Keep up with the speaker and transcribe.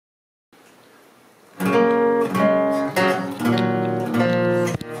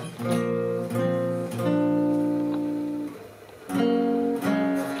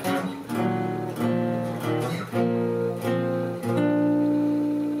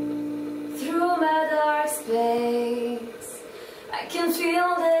I can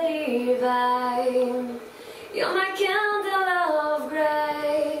feel the divine. You're my candle of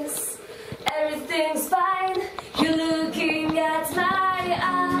grace. Everything's fine. You're looking at my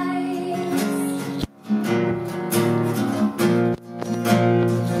eyes.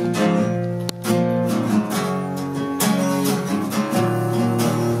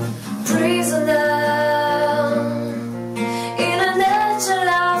 Prisoner in a nutshell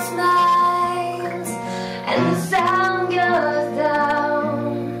of night, and the sound goes down,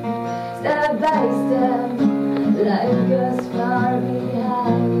 step by step, life goes far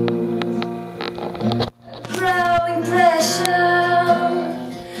behind. A growing pressure,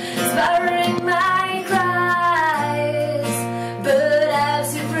 spiraling my cries, but as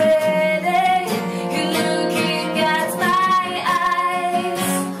you breathe, you're looking at my eyes.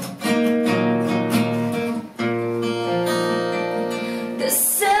 The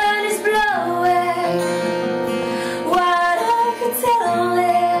sun is blowing, what I could tell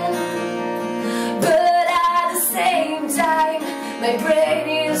it, but at the same time, my brain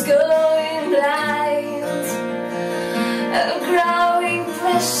is going blind. A growing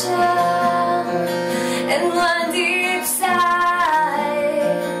pressure, and one deep sigh.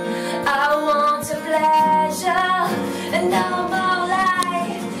 I want a pleasure, and no more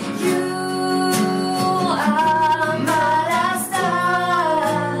lie. You are my last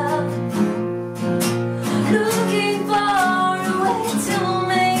stop, looking for a way to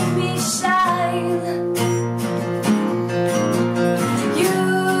make me shine. You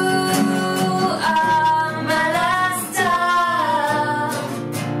are my last stop,